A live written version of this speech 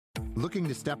Looking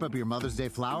to step up your Mother's Day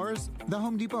flowers? The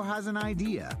Home Depot has an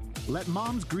idea. Let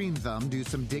Mom's Green Thumb do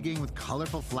some digging with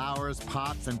colorful flowers,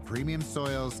 pots, and premium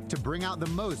soils to bring out the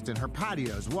most in her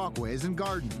patios, walkways, and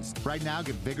gardens. Right now,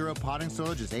 get Vigoro potting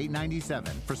soil just $8.97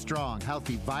 for strong,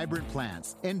 healthy, vibrant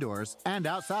plants, indoors and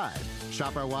outside.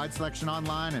 Shop our wide selection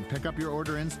online and pick up your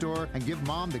order in-store and give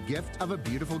Mom the gift of a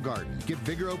beautiful garden. Get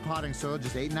Vigoro potting soil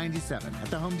just $8.97 at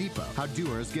the Home Depot. How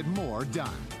doers get more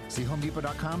done. See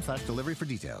homedepot.com/delivery for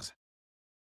details.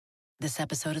 This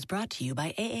episode is brought to you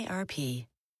by AARP.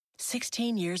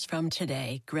 16 years from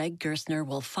today, Greg Gerstner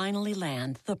will finally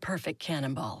land the perfect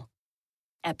cannonball.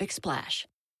 Epic Splash.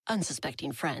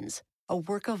 Unsuspecting Friends. A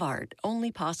work of art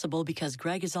only possible because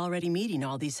Greg is already meeting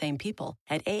all these same people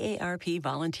at AARP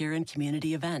volunteer and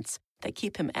community events that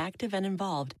keep him active and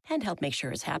involved and help make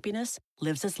sure his happiness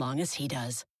lives as long as he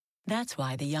does. That's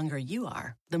why the younger you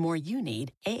are, the more you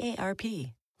need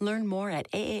AARP. Learn more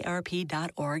at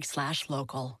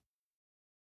aarp.org/local.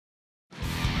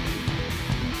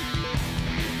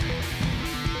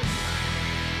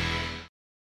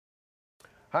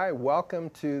 Hi, welcome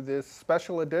to this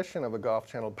special edition of the Golf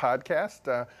Channel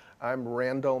podcast. I'm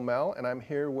Randall Mell, and I'm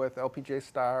here with LPGA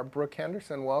star Brooke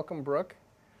Henderson. Welcome, Brooke.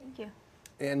 Thank you.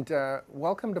 And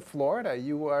welcome to Florida.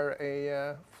 You are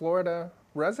a Florida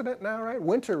resident now, right?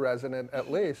 Winter resident, at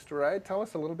least, right? Tell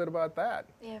us a little bit about that.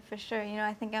 Yeah, for sure.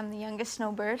 I think I'm the youngest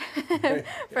snowbird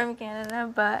from Canada,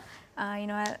 but I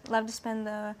love to spend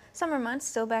the summer months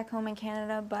still back home in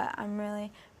Canada, but I'm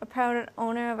really a proud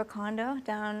owner of a condo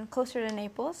down closer to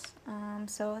Naples.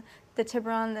 So the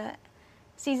Tiburon, the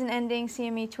season-ending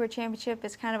CME Tour Championship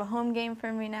is kind of a home game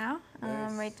for me now,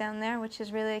 Nice. right down there, which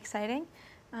is really exciting.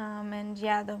 And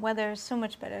yeah, the weather is so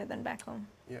much better than back home.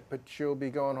 Yeah, but you'll be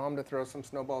going home to throw some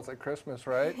snowballs at Christmas,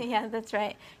 right? Yeah, that's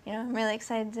right. I'm really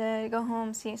excited to go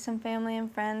home, see some family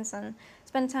and friends, and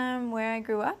spend time where I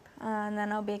grew up, and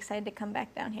then I'll be excited to come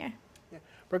back down here. Yeah.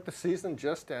 Brooke, the season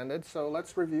just ended, so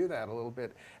let's review that a little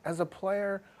bit. As a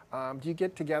player, do you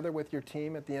get together with your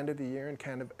team at the end of the year and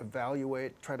kind of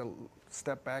evaluate, try to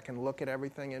step back and look at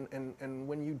everything? And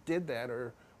when you did that,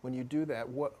 or when you do that,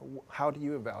 how do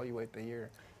you evaluate the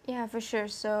year? Yeah, for sure.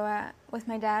 So with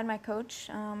my dad, my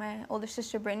coach, my older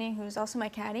sister Brittany, who's also my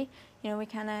caddy, we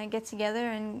kind of get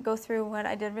together and go through what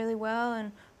I did really well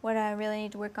and what I really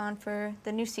need to work on for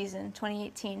the new season,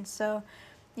 2018. So,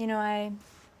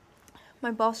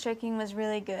 my ball striking was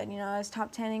really good. I was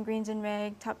top 10 in greens and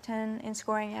reg, top 10 in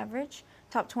scoring average,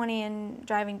 top 20 in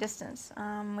driving distance,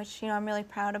 which, I'm really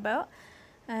proud about.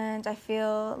 And I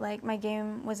feel like my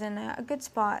game was in a good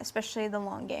spot, especially the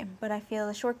long game. But I feel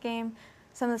the short game,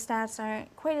 some of the stats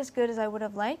aren't quite as good as I would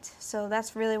have liked. So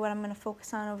that's really what I'm going to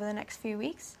focus on over the next few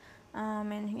weeks.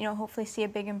 And hopefully see a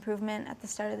big improvement at the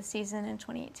start of the season in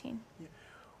 2018. Yeah.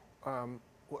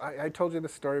 I told you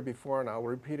this story before, and I'll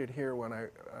repeat it here. When I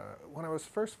was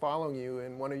first following you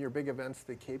in one of your big events,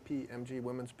 the KPMG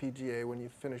Women's PGA, when you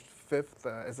finished 5th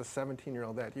as a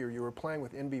 17-year-old that year, you were playing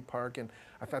with Inbee Park, and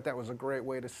I thought that was a great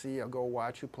way to see. I'll go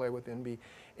watch you play with Inbee.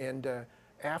 And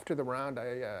after the round,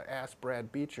 I asked Brad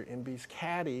Beecher, Inbee's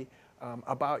caddy,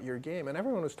 about your game, and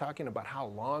everyone was talking about how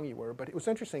long you were, but it was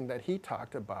interesting that he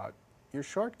talked about your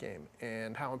short game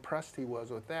and how impressed he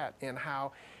was with that, and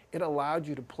how it allowed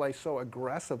you to play so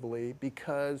aggressively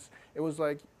because it was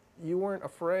like you weren't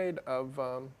afraid of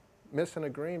missing a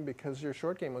green because your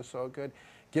short game was so good,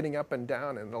 getting up and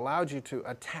down, and it allowed you to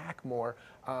attack more.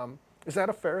 Is that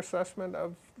a fair assessment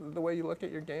of the way you look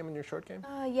at your game and your short game?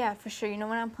 Yeah, for sure.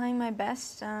 When I'm playing my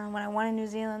best, when I won in New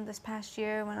Zealand this past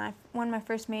year, when I won my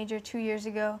first major 2 years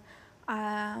ago,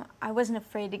 I wasn't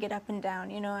afraid to get up and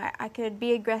down. I could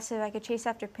be aggressive, I could chase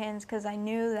after pins because I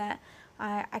knew that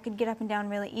I could get up and down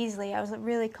really easily. I was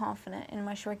really confident in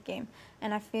my short game.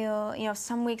 And I feel,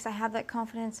 some weeks I have that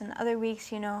confidence, and other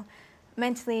weeks,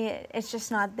 mentally it's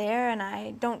just not there, and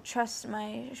I don't trust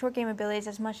my short game abilities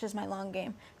as much as my long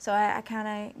game. So I kind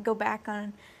of go back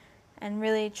on and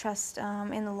really trust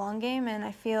in the long game, and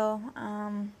I feel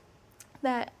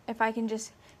that if I can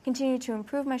just continue to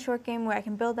improve my short game where I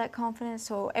can build that confidence,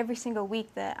 so every single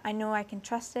week that I know I can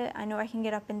trust it, I know I can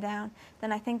get up and down,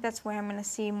 then I think that's where I'm going to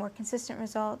see more consistent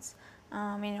results,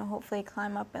 hopefully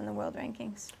climb up in the world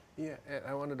rankings. Yeah, and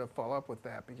I wanted to follow up with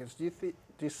that because do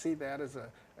you see that as a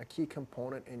key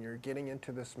component in your getting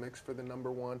into this mix for the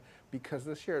number one? Because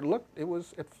this year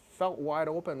it felt wide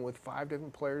open with 5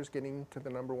 different players getting to the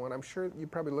number one. I'm sure you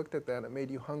probably looked at that and it made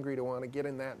you hungry to want to get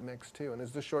in that mix too. And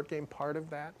is the short game part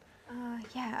of that?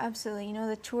 Yeah, absolutely.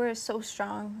 The tour is so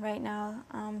strong right now.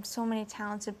 So many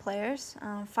talented players.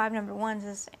 5 number ones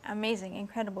is amazing,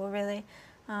 incredible, really.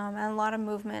 and a lot of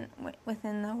movement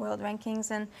within the world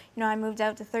rankings. And I moved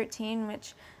out to 13,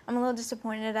 which I'm a little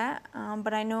disappointed at,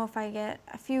 but I know if I get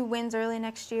a few wins early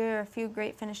next year, or a few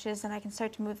great finishes, then I can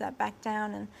start to move that back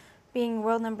down. And being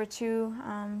world number 2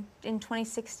 in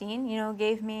 2016,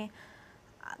 gave me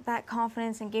that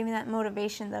confidence and gave me that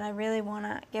motivation that I really want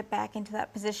to get back into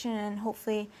that position and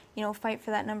hopefully, fight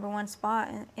for that number 1 spot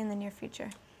in the near future.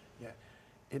 Yeah,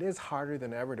 it is harder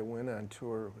than ever to win on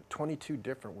tour. 22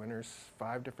 different winners,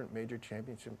 5 different major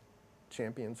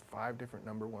champions, 5 different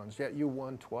number 1s. Yet you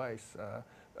won twice.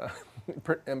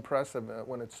 Impressive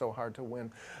when it's so hard to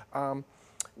win.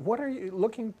 What are you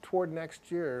looking toward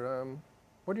next year?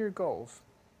 What are your goals?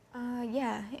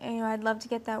 Yeah, I'd love to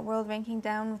get that world ranking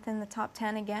down within the top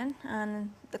 10 again,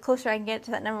 and the closer I can get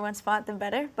to that number 1 spot, the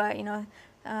better. But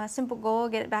simple goal,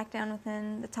 get it back down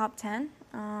within the top 10.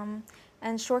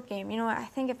 And short game, I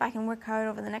think if I can work hard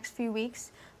over the next few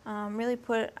weeks, really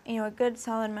put a good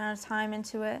solid amount of time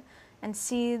into it, and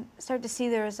start to see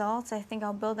the results, I think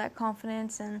I'll build that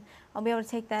confidence, and I'll be able to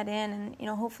take that in, and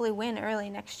hopefully win early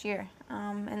next year,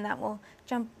 and that will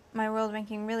jump my world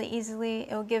ranking really easily.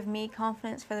 It will give me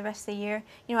confidence for the rest of the year.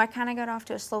 I kind of got off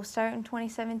to a slow start in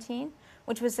 2017,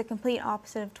 which was the complete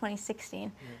opposite of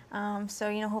 2016.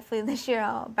 So hopefully this year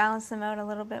I'll balance them out a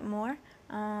little bit more.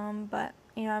 But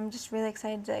I'm just really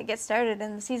excited to get started,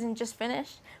 and the season just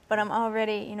finished, but I'm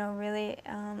already really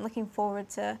looking forward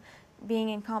to being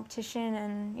in competition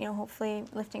and hopefully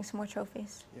lifting some more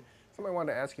trophies. Yeah. Something I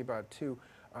wanted to ask you about too.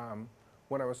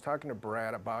 When I was talking to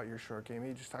Brad about your short game,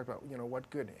 he just talked about what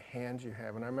good hands you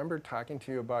have, and I remember talking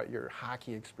to you about your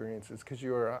hockey experiences because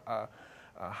you were a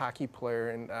hockey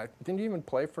player, and didn't you even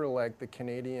play for like the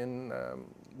Canadian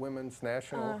women's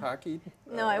national hockey?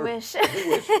 No, I wish.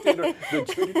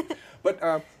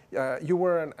 But you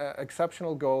were an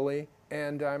exceptional goalie,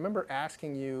 and I remember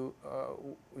asking you,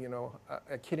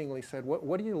 I kiddingly said,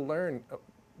 "What do you learn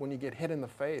when you get hit in the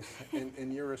face?"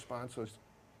 And your response was,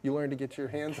 "You learn to get your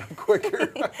hands up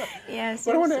quicker." Yeah,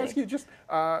 but I want to ask you, just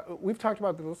we've talked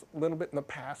about this a little bit in the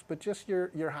past, but just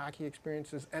your hockey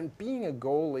experiences and being a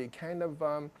goalie, kind of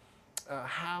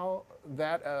how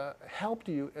that helped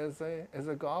you as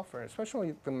a golfer,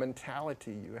 especially the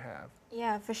mentality you have.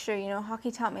 Yeah, for sure.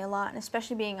 Hockey taught me a lot, and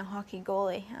especially being a hockey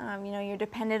goalie. You're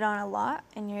depended on a lot,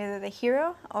 and you're either the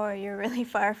hero or you're really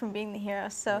far from being the hero.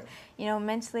 So,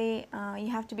 mentally, you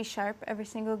have to be sharp every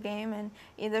single game, and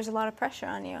there's a lot of pressure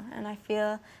on you. And I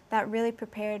feel that really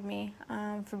prepared me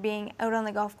for being out on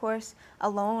the golf course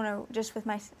alone or just with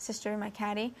my sister and my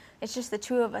caddy. It's just the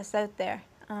 2 of us out there,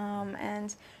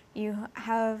 and you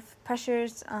have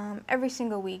pressures every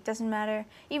single week. Doesn't matter.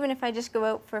 Even if I just go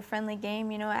out for a friendly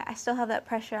game, I still have that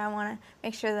pressure. I want to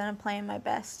make sure that I'm playing my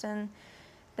best. And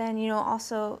then,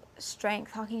 also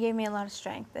strength. Hockey gave me a lot of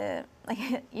strength.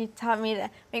 You taught me to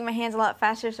make my hands a lot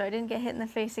faster so I didn't get hit in the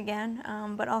face again.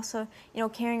 But also,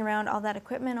 carrying around all that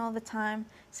equipment all the time,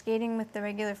 skating with the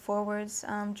regular forwards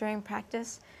during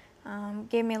practice,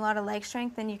 gave me a lot of leg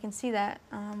strength. And you can see that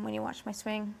when you watch my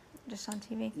swing just on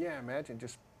TV. Yeah, imagine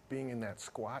just being in that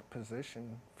squat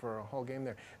position for a whole game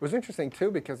there. It was interesting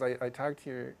too because I talked to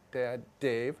your dad,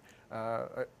 Dave,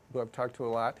 who I've talked to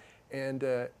a lot, and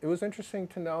it was interesting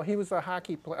to know he was a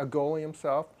goalie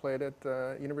himself, played at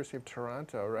the University of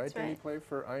Toronto, right? That's right. Didn't he play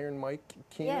for Iron Mike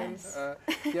Keenan? Yes.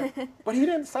 Yeah. But he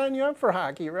didn't sign you up for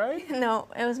hockey, right? No,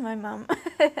 it was my mom.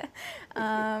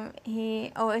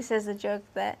 He always says the joke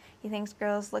that he thinks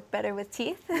girls look better with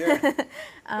teeth. Yeah.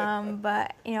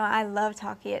 But, I loved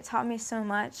hockey. It taught me so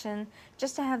much. And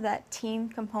just to have that team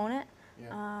component,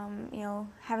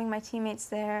 having my teammates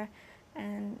there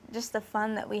and just the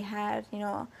fun that we had,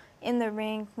 in the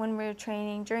rink, when we were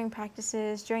training, during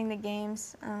practices, during the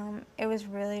games, it was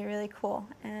really, really cool.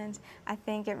 And I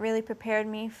think it really prepared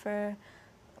me for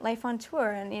life on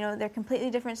tour. And, they're completely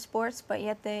different sports, but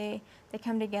yet they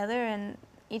come together and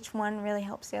each one really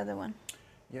helps the other one.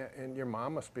 Yeah, and your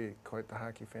mom must be quite the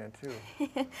hockey fan too.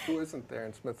 Who isn't there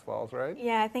in Smiths Falls, right?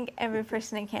 Yeah, I think every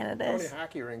person in Canada How is. many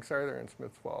hockey rinks are there in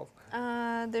Smiths Falls?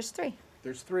 There's 3.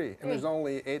 There's 3, and there's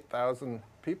only 8,000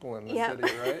 people in the Yep.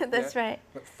 city, right? That's right.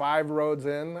 But 5 roads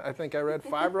in, I think I read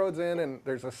 5 roads in, and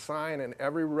there's a sign in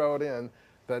every road in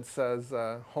that says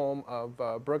home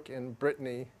of Brooke and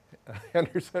Brittany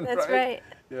Henderson, That's right.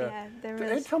 Yeah. They're Hey,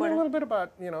 really tell me a supportive. little bit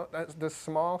about, the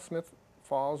small Smiths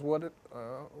Falls. What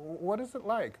is it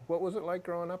like? What was it like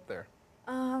growing up there?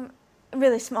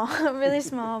 Really small, really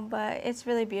small, but it's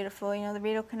really beautiful. The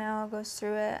Rideau Canal goes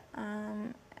through it,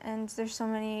 and there's so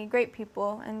many great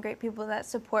people that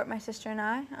support my sister and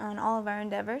I on all of our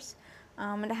endeavors.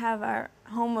 And to have our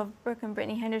home of Brooke and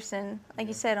Brittany Henderson, like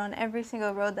you said, on every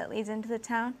single road that leads into the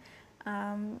town,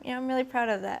 I'm really proud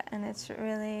of that, and it's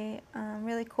really,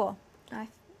 really cool.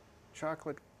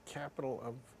 Chocolate capital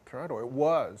of Toronto. It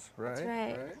was, right?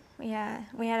 That's right. Yeah,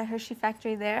 we had a Hershey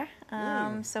factory there.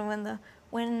 So when the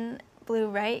wind blew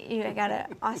right, I got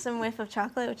an awesome whiff of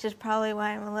chocolate, which is probably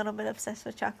why I'm a little bit obsessed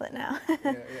with chocolate now.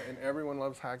 Yeah, and everyone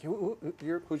loves hockey.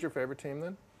 Who's your favorite team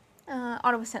then?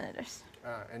 Ottawa Senators.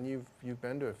 And you've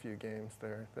been to a few games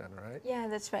there then, right? Yeah,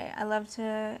 that's right. I love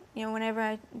to, whenever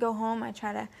I go home, I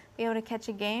try to be able to catch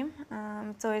a game.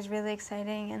 It's always really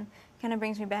exciting and kind of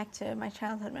brings me back to my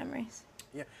childhood memories.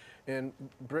 Yeah, and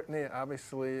Brittany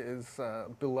obviously is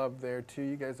beloved there too.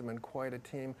 You guys have been quite a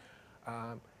team.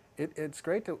 It's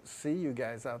great to see you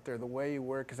guys out there the way you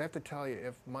work, because I have to tell you,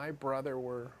 if my brother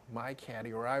were my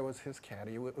caddy or I was his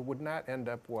caddy, it would not end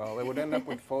up well. It would end up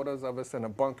with photos of us in a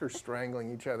bunker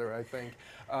strangling each other, I think.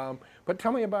 But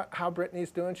tell me about how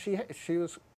Brittany's doing. She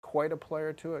was quite a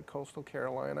player too at Coastal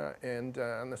Carolina and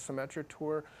on the Symetra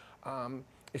Tour.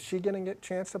 Is she getting a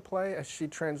chance to play? Has she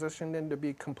transitioned into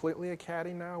be completely a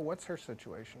caddy now? What's her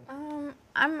situation?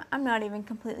 I'm not even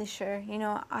completely sure.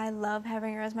 I love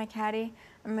having her as my caddy.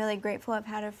 I'm really grateful. I've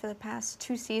had her for the past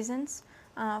 2 seasons,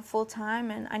 full time,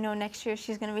 and I know next year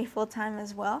she's going to be full time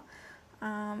as well.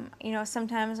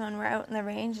 Sometimes when we're out in the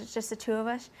range, it's just the two of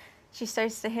us. She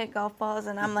starts to hit golf balls,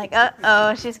 and I'm like,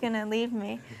 uh-oh, she's going to leave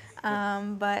me.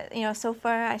 But so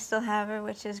far I still have her,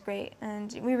 which is great,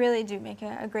 and we really do make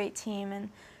a great team. And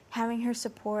having her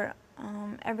support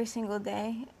every single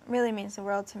day really means the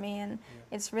world to me, and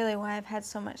it's really why I've had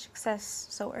so much success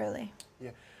so early.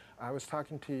 Yeah, I was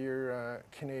talking to your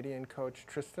Canadian coach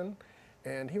Tristan,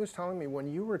 and he was telling me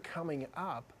when you were coming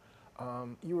up,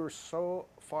 you were so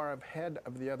far ahead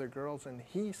of the other girls, and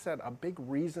he said a big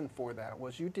reason for that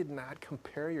was you did not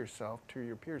compare yourself to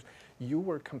your peers. You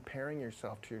were comparing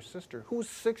yourself to your sister, who was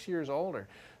 6 years older.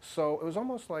 So it was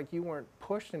almost like you weren't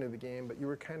pushed into the game, but you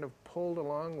were kind of pulled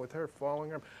along with her,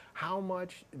 following her. How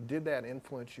much did that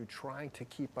influence you trying to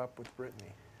keep up with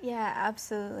Brittany? Yeah,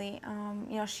 absolutely.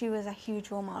 She was a huge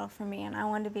role model for me, and I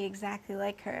wanted to be exactly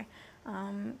like her.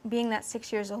 Being that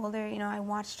 6 years older, I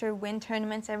watched her win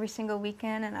tournaments every single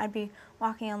weekend, and I'd be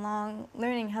walking along,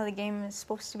 learning how the game is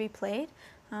supposed to be played,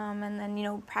 and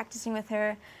then, practicing with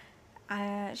her.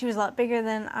 She was a lot bigger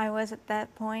than I was at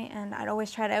that point, and I'd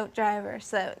always try to outdrive her,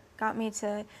 so that got me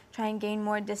to try and gain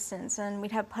more distance, and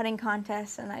we'd have putting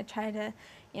contests, and I'd try to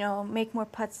make more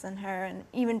putts than her, and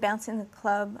even bouncing the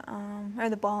club, or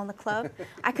the ball in the club.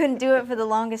 I couldn't do it for the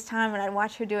longest time, and I'd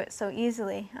watch her do it so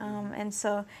easily. And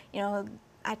so,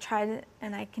 I tried it,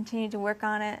 and I continued to work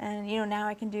on it, and, now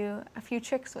I can do a few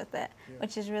tricks with it,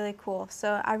 which is really cool.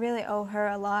 So I really owe her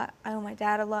a lot. I owe my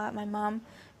dad a lot, my mom,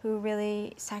 who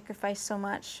really sacrificed so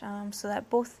much, so that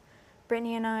both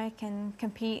Brittany and I can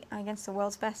compete against the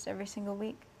world's best every single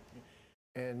week.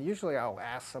 And usually I'll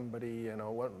ask somebody,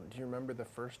 do you remember the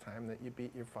first time that you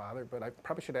beat your father? But I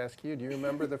probably should ask you, do you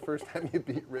remember the first time you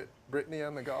beat Brittany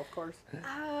on the golf course?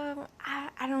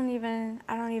 I don't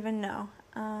even know.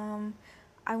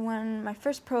 I won my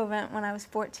first pro event when I was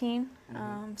 14,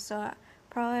 so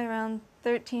probably around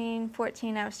 13,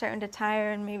 14, I was starting to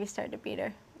tire and maybe start to beat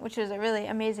her, which was a really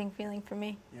amazing feeling for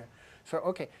me. Yeah. So,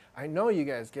 okay, I know you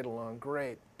guys get along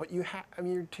great, but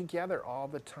you're together all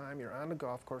the time. You're on the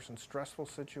golf course in stressful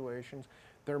situations.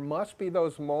 There must be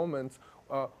those moments.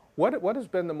 What has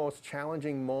been the most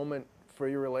challenging moment for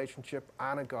your relationship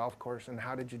on a golf course, and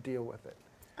how did you deal with it?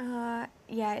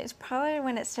 Yeah, it's probably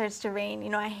when it starts to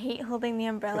rain. I hate holding the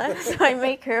umbrella, so I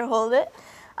make her hold it.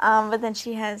 But then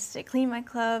she has to clean my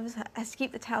clubs, has to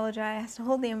keep the towel dry, has to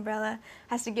hold the umbrella,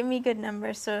 has to give me good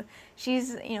numbers. So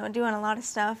she's, doing a lot of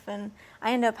stuff, and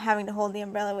I end up having to hold the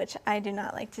umbrella, which I do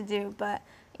not like to do. But,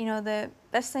 the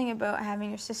best thing about having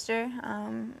your sister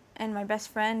and my best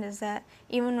friend is that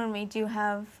even when we do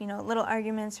have, little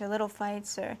arguments or little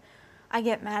fights, or I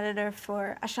get mad at her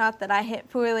for a shot that I hit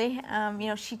poorly,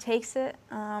 she takes it,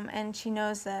 and she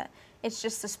knows that it's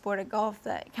just the sport of golf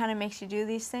that kind of makes you do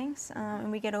these things,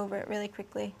 and we get over it really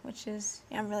quickly, which is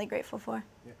I'm really grateful for.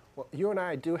 Yeah. Well, you and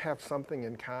I do have something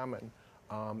in common,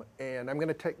 and I'm going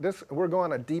to take this. We're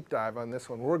going a deep dive on this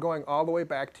one. We're going all the way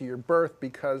back to your birth,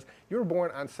 because you were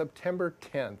born on September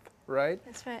 10th, right?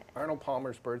 That's right. Arnold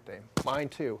Palmer's birthday. Mine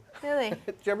too. Really?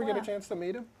 Did you ever get a chance to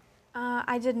meet him?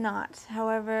 I did not.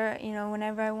 However,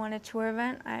 whenever I won a tour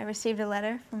event, I received a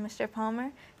letter from Mr.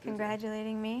 Palmer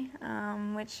congratulating me,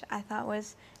 which I thought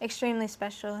was extremely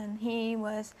special. And he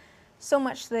was so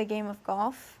much to the game of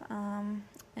golf.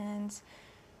 And,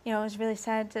 it was really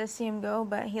sad to see him go,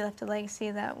 but he left a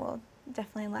legacy that will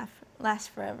definitely last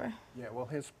forever. Yeah, well,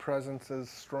 his presence is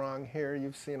strong here.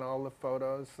 You've seen all the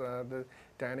photos. The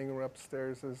dining room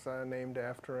upstairs is named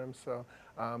after him. So,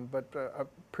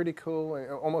 pretty cool,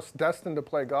 and almost destined to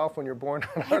play golf when you're born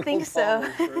on Arnold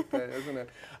Palmer's birthday, isn't it?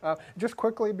 Just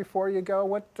quickly before you go,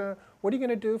 what are you going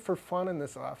to do for fun in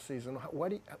this off season?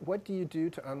 What do you do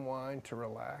to unwind, to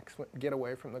relax, get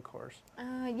away from the course?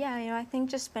 Yeah, I think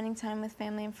just spending time with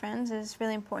family and friends is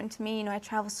really important to me. I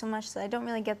travel so much that I don't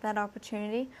really get that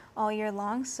opportunity all year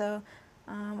long. So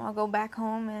I'll go back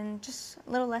home in just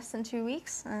a little less than 2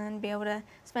 weeks and be able to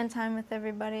spend time with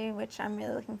everybody, which I'm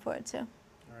really looking forward to.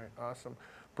 All right, awesome.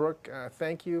 Brooke,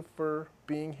 thank you for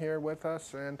being here with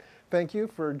us, and thank you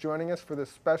for joining us for this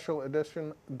special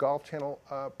edition Golf Channel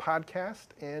podcast,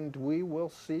 and we will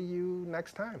see you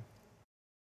next time.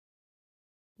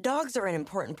 Dogs are an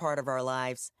important part of our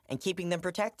lives, and keeping them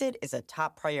protected is a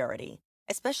top priority,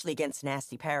 especially against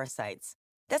nasty parasites.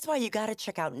 That's why you gotta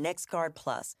check out NexGard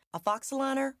Plus,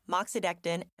 afoxolaner,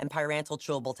 moxidectin, and pyrantel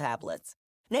chewable tablets.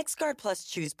 NexGard Plus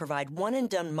chews provide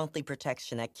one-and-done monthly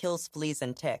protection that kills fleas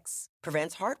and ticks,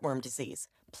 prevents heartworm disease.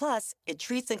 Plus, it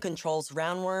treats and controls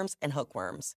roundworms and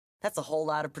hookworms. That's a whole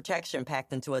lot of protection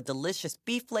packed into a delicious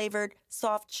beef-flavored,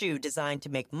 soft chew designed to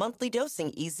make monthly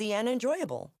dosing easy and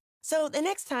enjoyable. So the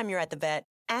next time you're at the vet,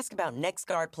 ask about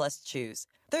NexGard Plus chews.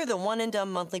 They're the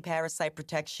one-and-done monthly parasite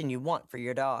protection you want for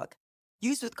your dog.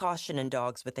 Use with caution in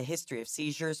dogs with a history of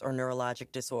seizures or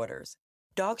neurologic disorders.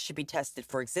 Dogs should be tested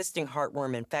for existing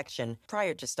heartworm infection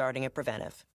prior to starting a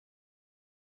preventive.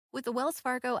 With the Wells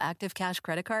Fargo Active Cash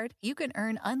Credit Card, you can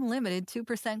earn unlimited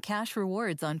 2% cash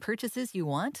rewards on purchases you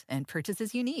want and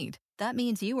purchases you need. That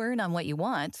means you earn on what you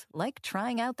want, like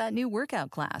trying out that new workout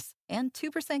class, and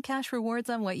 2% cash rewards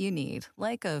on what you need,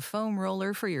 like a foam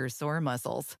roller for your sore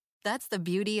muscles. That's the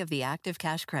beauty of the Active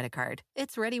Cash Credit Card.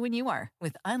 It's ready when you are,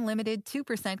 with unlimited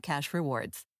 2% cash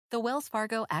rewards. The Wells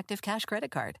Fargo Active Cash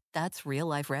Credit Card. That's real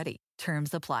life ready.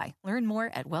 Terms apply. Learn more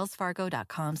at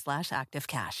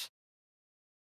wellsfargo.com/activecash.